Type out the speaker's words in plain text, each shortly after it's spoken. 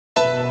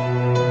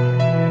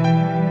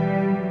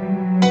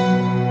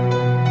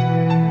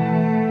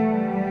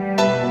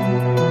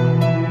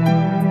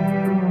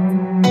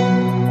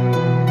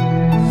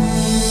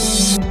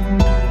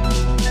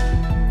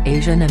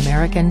Asian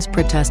Americans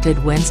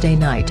protested Wednesday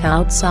night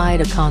outside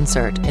a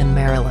concert in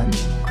Maryland,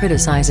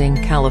 criticizing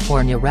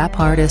California rap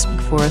artist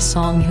for a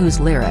song whose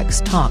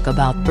lyrics talk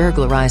about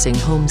burglarizing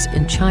homes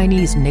in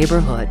Chinese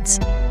neighborhoods.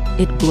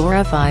 It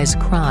glorifies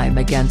crime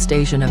against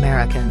Asian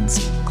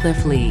Americans,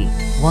 Cliff Lee,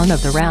 one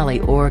of the rally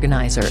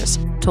organizers,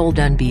 told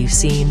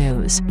NBC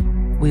News.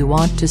 "We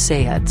want to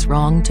say it's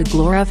wrong to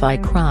glorify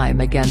crime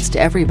against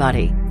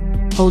everybody."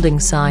 Holding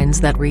signs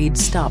that read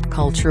 "Stop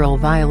Cultural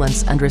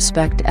Violence and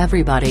Respect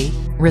Everybody,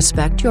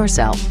 Respect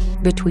Yourself,"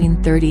 between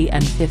 30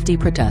 and 50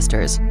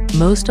 protesters,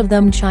 most of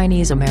them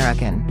Chinese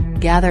American,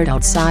 gathered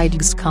outside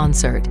G's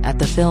concert at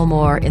the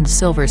Fillmore in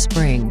Silver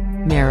Spring,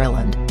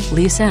 Maryland,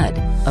 Lee said,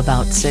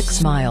 about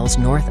 6 miles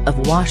north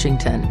of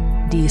Washington,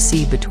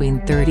 D.C.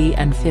 Between 30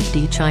 and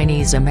 50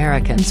 Chinese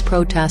Americans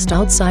protest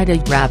outside a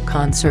rap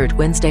concert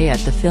Wednesday at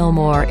the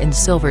Fillmore in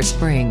Silver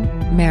Spring,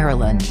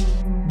 Maryland.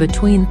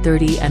 Between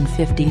 30 and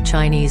 50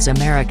 Chinese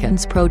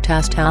Americans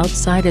protest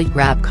outside a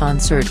rap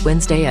concert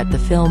Wednesday at the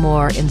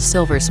Fillmore in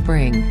Silver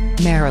Spring,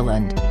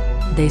 Maryland.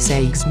 They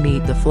say G's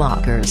Meet the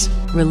Flockers,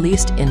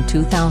 released in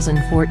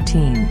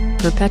 2014,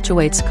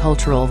 perpetuates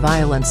cultural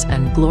violence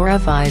and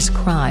glorifies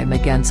crime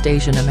against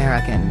Asian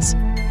Americans.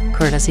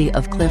 Courtesy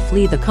of Cliff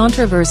Lee, the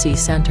controversy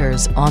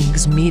centers on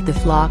G's Meet the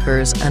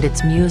Flockers and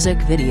its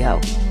music video,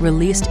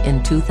 released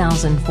in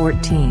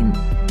 2014.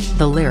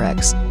 The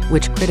lyrics,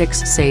 which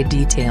critics say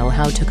detail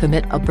how to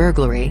commit a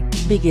burglary,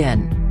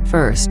 begin,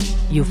 "First,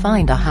 you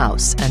find a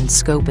house and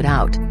scope it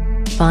out.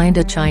 Find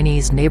a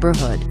Chinese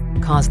neighborhood,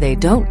 'cause they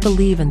don't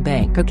believe in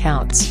bank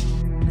accounts."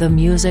 The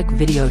music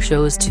video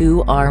shows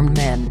 2 armed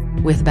men,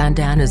 with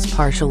bandanas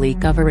partially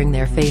covering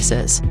their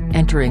faces,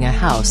 entering a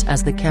house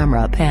as the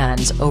camera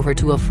pans over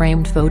to a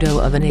framed photo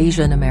of an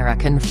Asian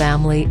American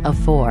family of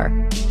 4.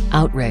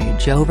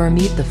 Outrage over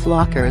Meet the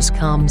Flockers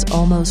comes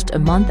almost a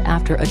month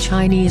after a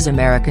Chinese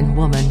American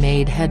woman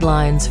made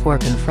headlines for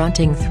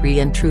confronting 3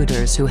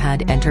 intruders who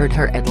had entered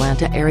her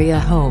Atlanta area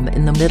home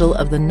in the middle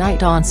of the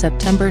night on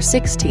September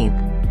 16.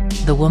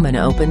 The woman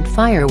opened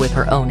fire with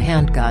her own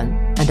handgun,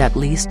 and at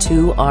least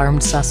 2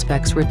 armed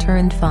suspects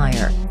returned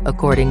fire,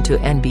 according to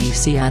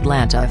NBC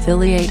Atlanta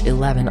affiliate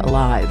 11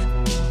 Alive.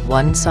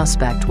 1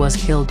 suspect was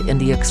killed in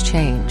the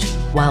exchange,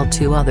 while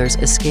 2 others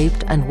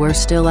escaped and were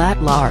still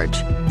at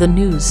large, the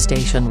news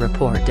station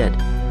reported.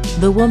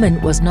 The woman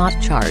was not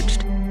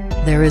charged.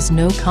 There is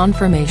no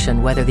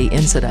confirmation whether the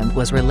incident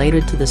was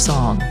related to the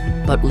song,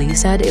 but Lee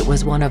said it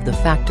was one of the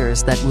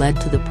factors that led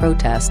to the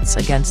protests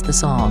against the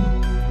song.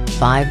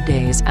 5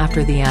 days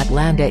after the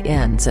Atlanta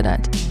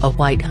incident, a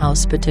White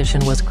House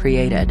petition was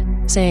created,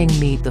 saying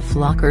Meet the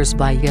Flockers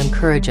by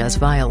encourages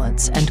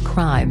violence and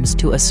crimes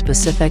to a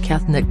specific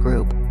ethnic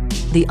group.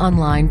 The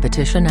online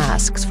petition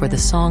asks for the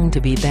song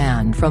to be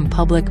banned from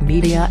public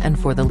media and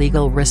for the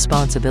legal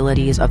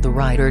responsibilities of the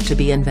writer to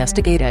be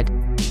investigated.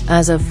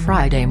 As of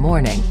Friday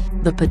morning,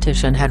 the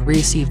petition had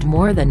received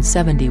more than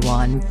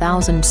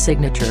 71,000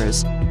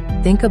 signatures.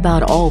 Think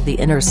about all the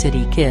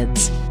inner-city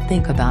kids,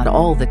 think about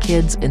all the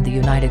kids in the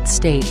United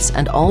States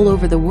and all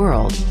over the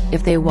world,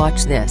 if they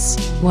watch this,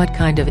 what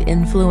kind of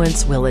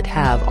influence will it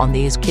have on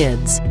these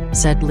kids,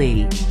 said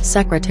Lee,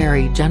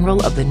 Secretary General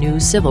of the New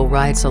Civil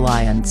Rights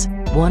Alliance,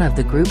 one of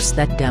the groups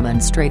that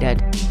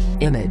demonstrated.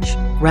 Image,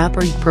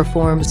 rapper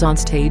performs on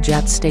stage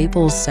at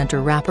Staples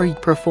Center. Rapper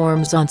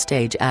performs on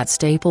stage at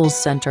Staples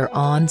Center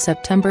on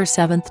September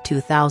 7,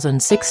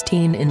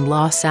 2016 in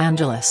Los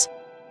Angeles.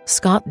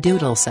 Scott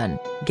Doodleson,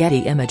 Getty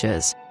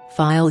Images.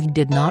 File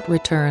did not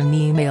return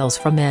emails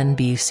from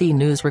NBC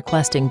News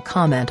requesting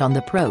comment on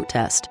the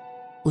protest.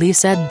 Lee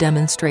said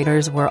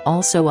demonstrators were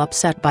also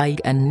upset by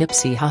and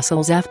Nipsey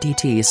Hussle's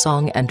FDT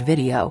song and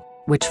video,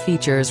 which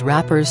features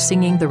rappers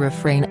singing the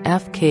refrain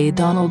 "FK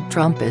Donald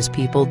Trump" as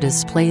people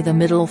display the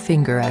middle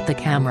finger at the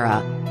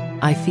camera.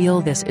 "I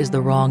feel this is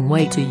the wrong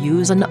way to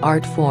use an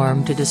art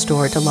form to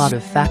distort a lot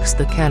of facts,"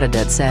 the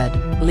candidate said,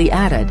 Lee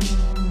added.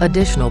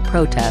 Additional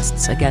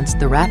protests against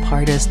the rap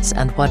artists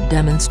and what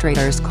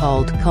demonstrators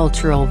called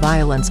cultural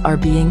violence are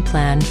being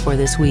planned for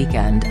this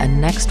weekend and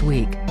next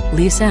week,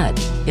 Lee said,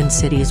 in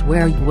cities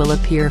where you will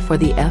appear for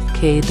the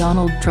FK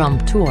Donald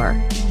Trump tour.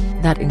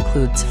 That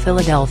includes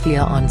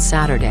Philadelphia on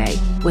Saturday,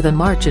 with a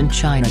march in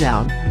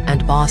Chinatown,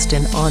 and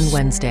Boston on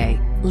Wednesday,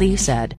 Lee said.